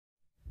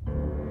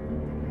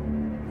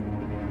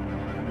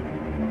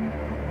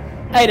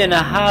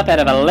8.5 out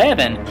of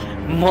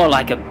 11. More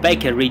like a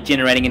baker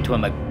regenerating into a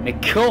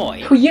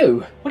McCoy. Who are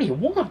you? What do you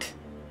want?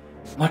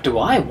 What do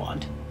I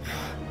want?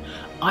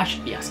 I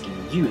should be asking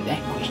you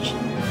that question.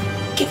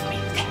 Give me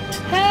that.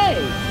 Hey!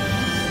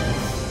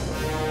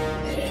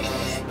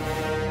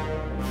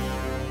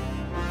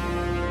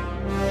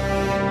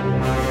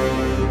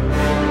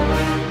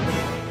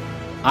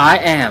 I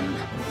am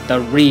the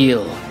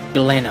real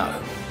Gleno.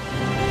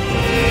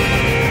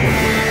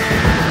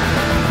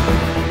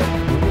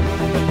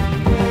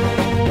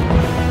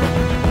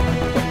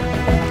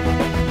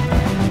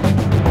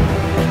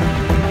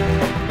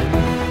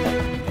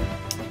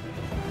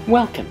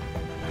 Welcome.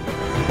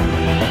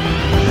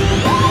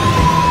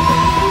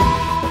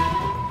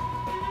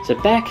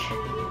 Sit back,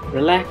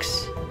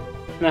 relax,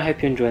 and I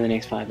hope you enjoy the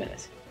next 5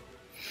 minutes.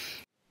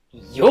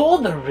 You're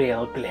the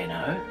real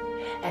Gleno?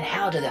 And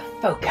how do the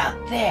folk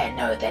out there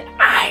know that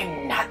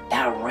I'm not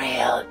the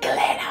real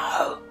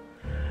Gleno?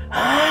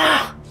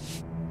 Ah!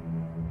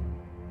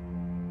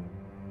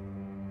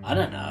 I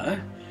don't know.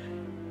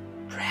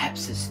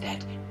 Perhaps it's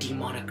that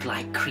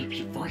demonic-like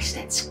creepy voice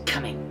that's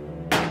coming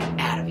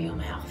out of your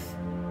mouth.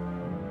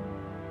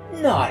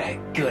 Not a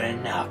good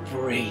enough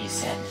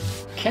reason.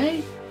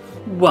 Okay?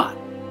 What?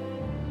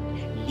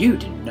 You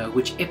didn't know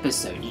which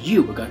episode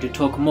you were going to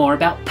talk more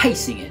about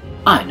pacing it.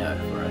 I know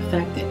for a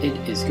fact that it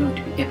is going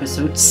to be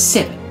episode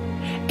 7.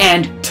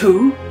 And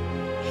 2,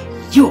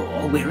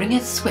 you're wearing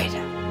a sweater.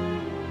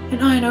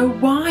 And I know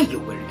why you're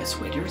wearing a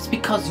sweater. It's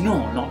because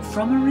you're not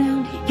from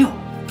around here.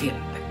 You're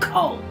feeling the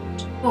cold.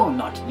 You're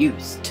not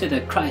used to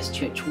the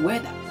Christchurch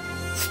weather.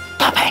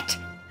 Stop it!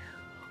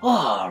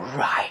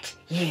 Alright,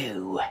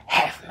 you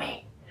have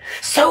me.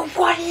 So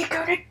what are you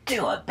going to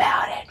do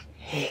about it?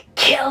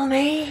 Kill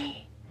me?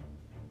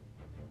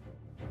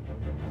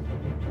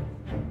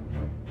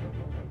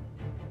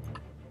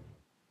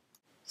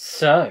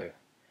 So,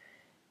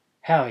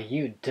 how are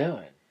you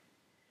doing?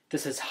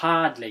 This is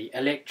hardly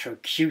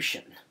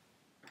electrocution.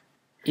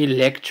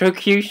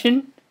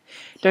 Electrocution?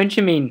 Don't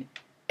you mean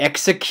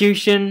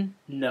execution?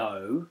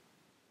 No.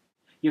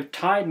 You've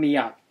tied me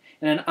up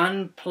in an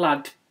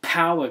unplugged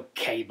power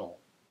cable.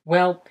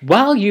 Well,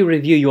 while you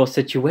review your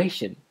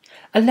situation,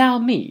 allow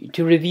me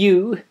to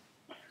review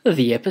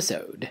the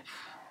episode.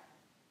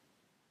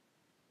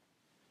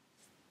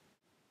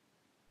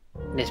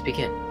 Let's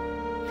begin.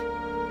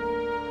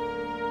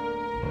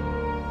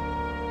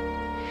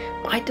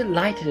 I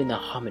delighted in the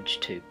homage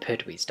to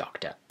Pertwee's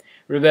Doctor,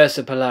 reverse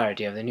the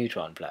polarity of the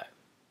neutron flow.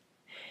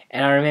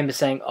 And I remember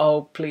saying,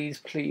 oh, please,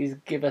 please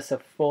give us a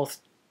 4th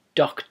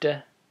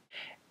Doctor.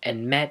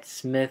 And Matt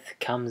Smith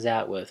comes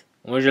out with,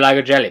 would you like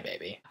a jelly,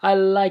 baby? I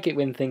like it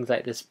when things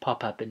like this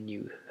pop up in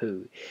New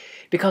Who,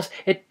 because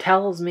it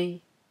tells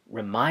me,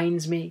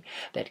 reminds me,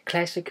 that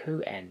Classic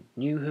Who and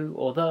New Who,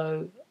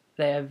 although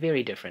they are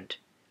very different,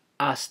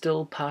 are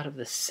still part of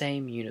the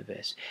same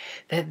universe,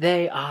 that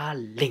they are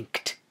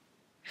linked.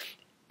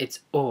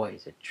 It's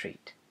always a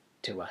treat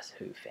to us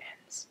Who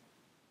fans.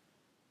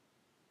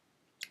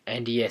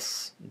 And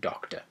yes,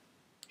 Doctor,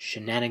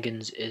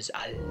 shenanigans is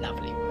a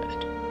lovely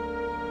word.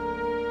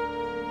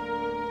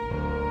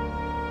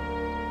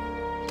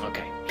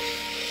 Okay.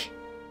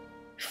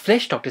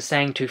 Flesh Doctor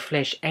saying to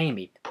Flesh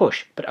Amy,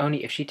 push, but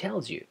only if she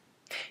tells you.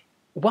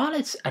 While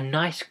it's a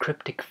nice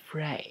cryptic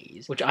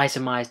phrase, which I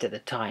surmised at the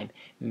time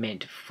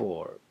meant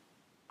for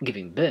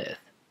giving birth,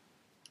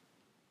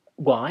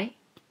 why?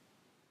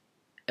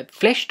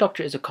 Flesh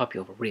Doctor is a copy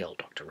of a real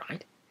Doctor,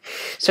 right?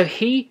 So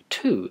he,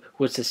 too,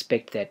 would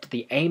suspect that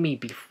the Amy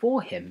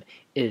before him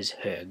is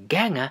her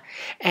ganger,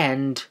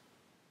 and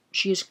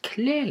she is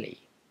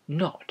clearly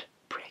not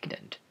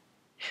pregnant.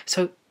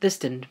 So this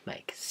didn't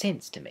make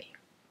sense to me.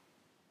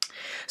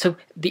 So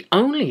the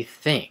only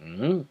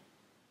thing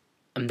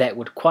that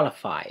would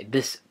qualify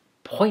this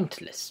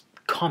pointless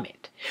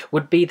comment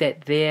would be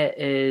that there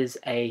is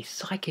a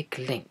psychic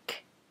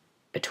link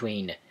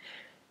between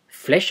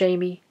Flesh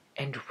Amy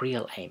and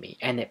Real Amy,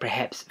 and that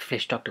perhaps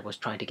Flesh Doctor was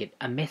trying to get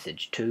a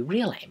message to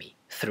Real Amy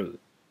through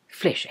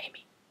Flesh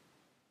Amy.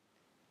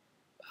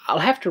 I'll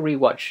have to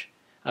rewatch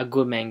A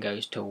Good Man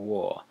Goes to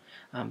War,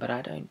 but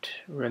I don't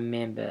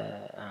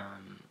remember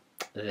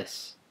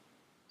this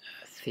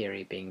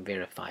theory being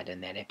verified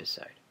in that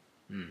episode.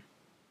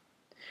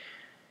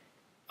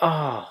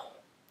 Oh,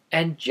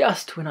 and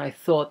just when I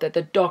thought that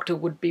the Doctor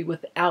would be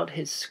without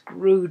his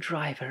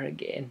screwdriver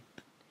again,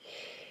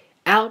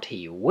 out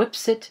he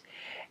whips it,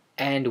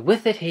 and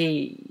with it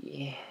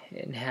he,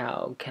 and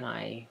how can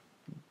I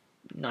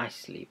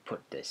nicely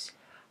put this,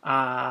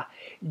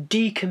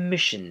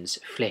 decommissions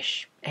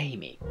Flesh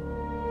Amy.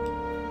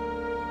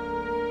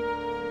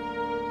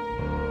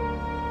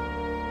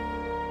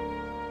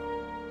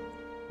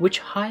 Which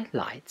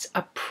highlights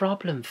a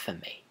problem for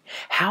me.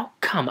 How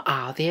come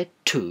are there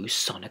 2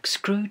 sonic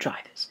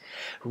screwdrivers?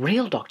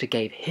 Real Doctor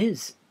gave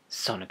his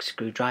sonic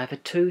screwdriver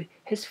to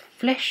his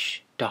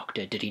Flesh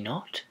Doctor, did he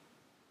not?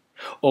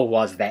 Or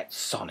was that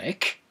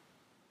sonic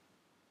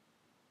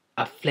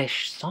a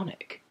Flesh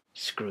sonic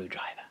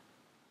screwdriver?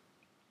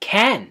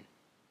 Can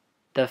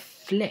the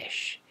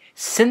Flesh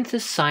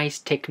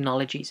synthesized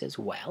technologies as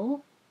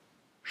well?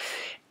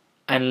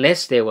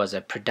 Unless there was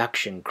a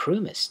production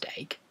crew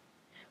mistake,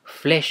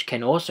 Flesh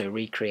can also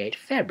recreate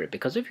fabric,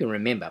 because if you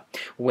remember,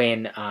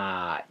 when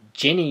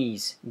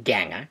Jenny's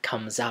ganger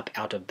comes up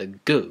out of the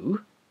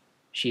goo,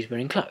 she's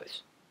wearing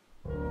clothes.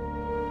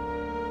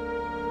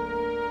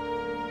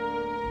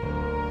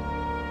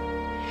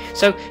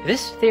 So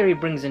this theory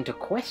brings into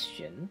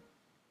question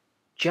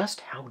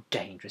just how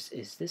dangerous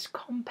is this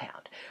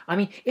compound. I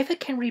mean, if it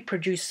can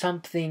reproduce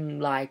something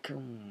like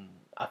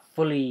a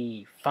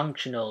fully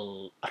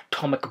functional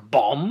atomic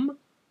bomb,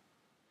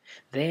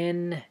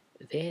 then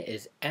there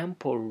is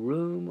ample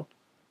room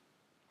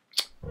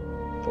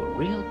for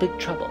real big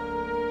trouble.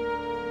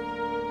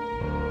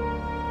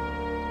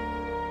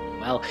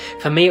 Well,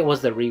 for me it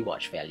was the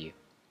rewatch value.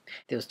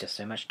 There was just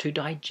so much to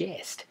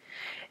digest.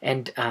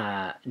 And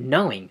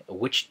knowing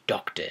which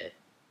doctor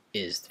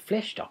is the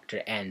Flesh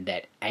Doctor and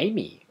that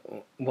Amy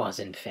was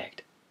in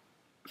fact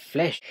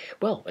Flesh,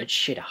 well, it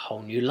shed a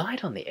whole new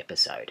light on the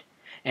episode.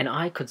 And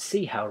I could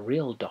see how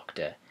Real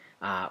Doctor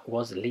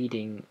was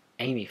leading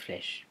Amy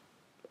Flesh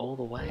all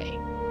the way.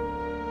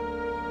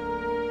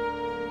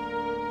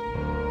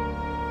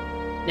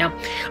 Now,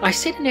 I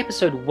said in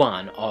episode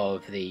 1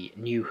 of the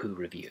New Who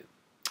review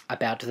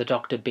about the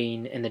Doctor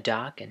being in the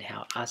dark and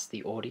how us,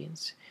 the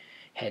audience,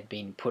 had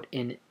been put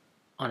in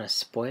on a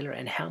spoiler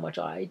and how much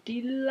I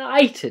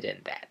delighted in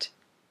that.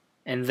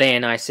 And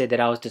then I said that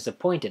I was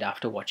disappointed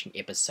after watching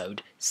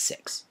episode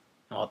 6.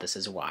 Oh, this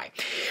is why.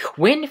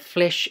 When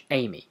Flesh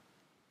Amy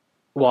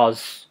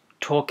was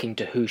talking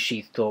to who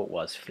she thought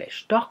was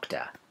Flesh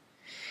Doctor,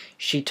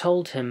 she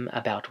told him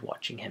about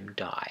watching him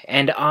die.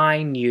 And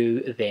I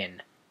knew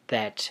then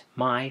that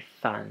my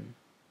fun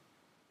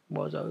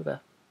was over.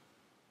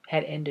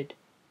 Had ended.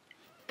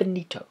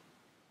 Finito.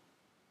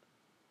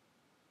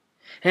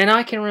 And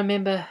I can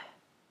remember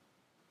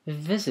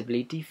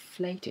visibly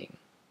deflating.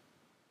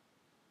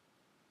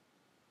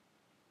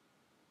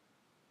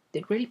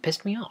 It really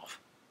pissed me off.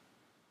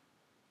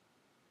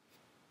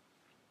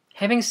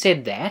 Having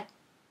said that,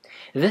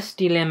 this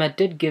dilemma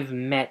did give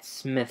Matt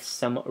Smith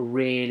some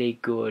really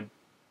good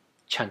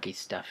chunky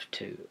stuff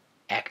to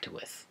act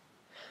with.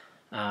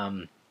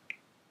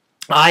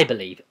 I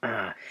believe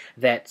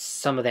that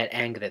some of that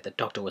anger that the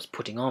Doctor was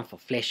putting on for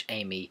Flesh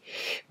Amy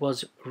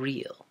was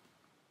real.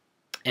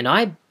 And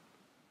I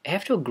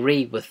have to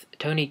agree with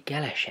Tony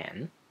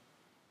Galashan,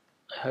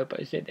 I hope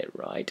I said that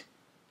right,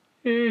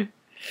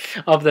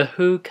 of the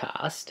Who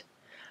cast,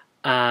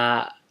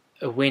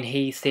 when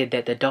he said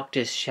that the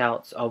Doctor's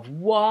shouts of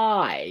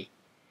 "why"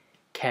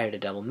 carried a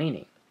double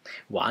meaning.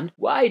 One,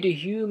 why do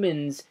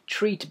humans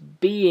treat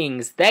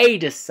beings they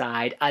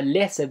decide are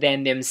lesser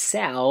than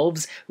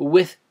themselves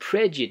with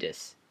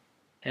prejudice?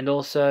 And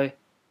also,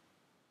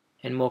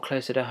 and more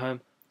closer to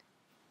home,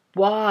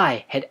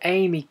 why had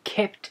Amy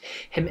kept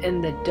him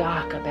in the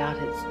dark about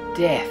his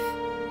death?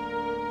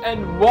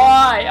 And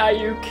why are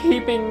you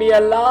keeping me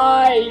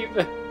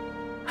alive?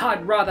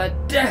 I'd rather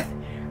death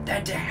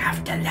than to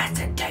have to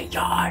listen to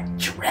your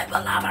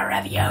dribble of a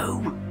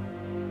review.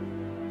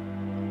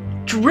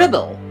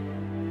 Dribble?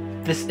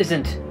 This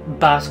isn't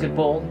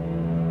basketball.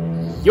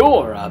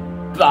 You're a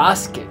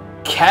basket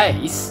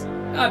case.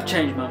 I've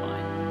changed my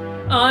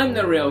mind. I'm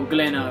the real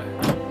Gleno.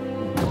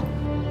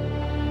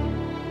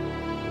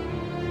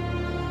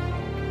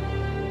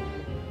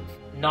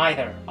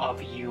 Neither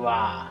of you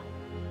are.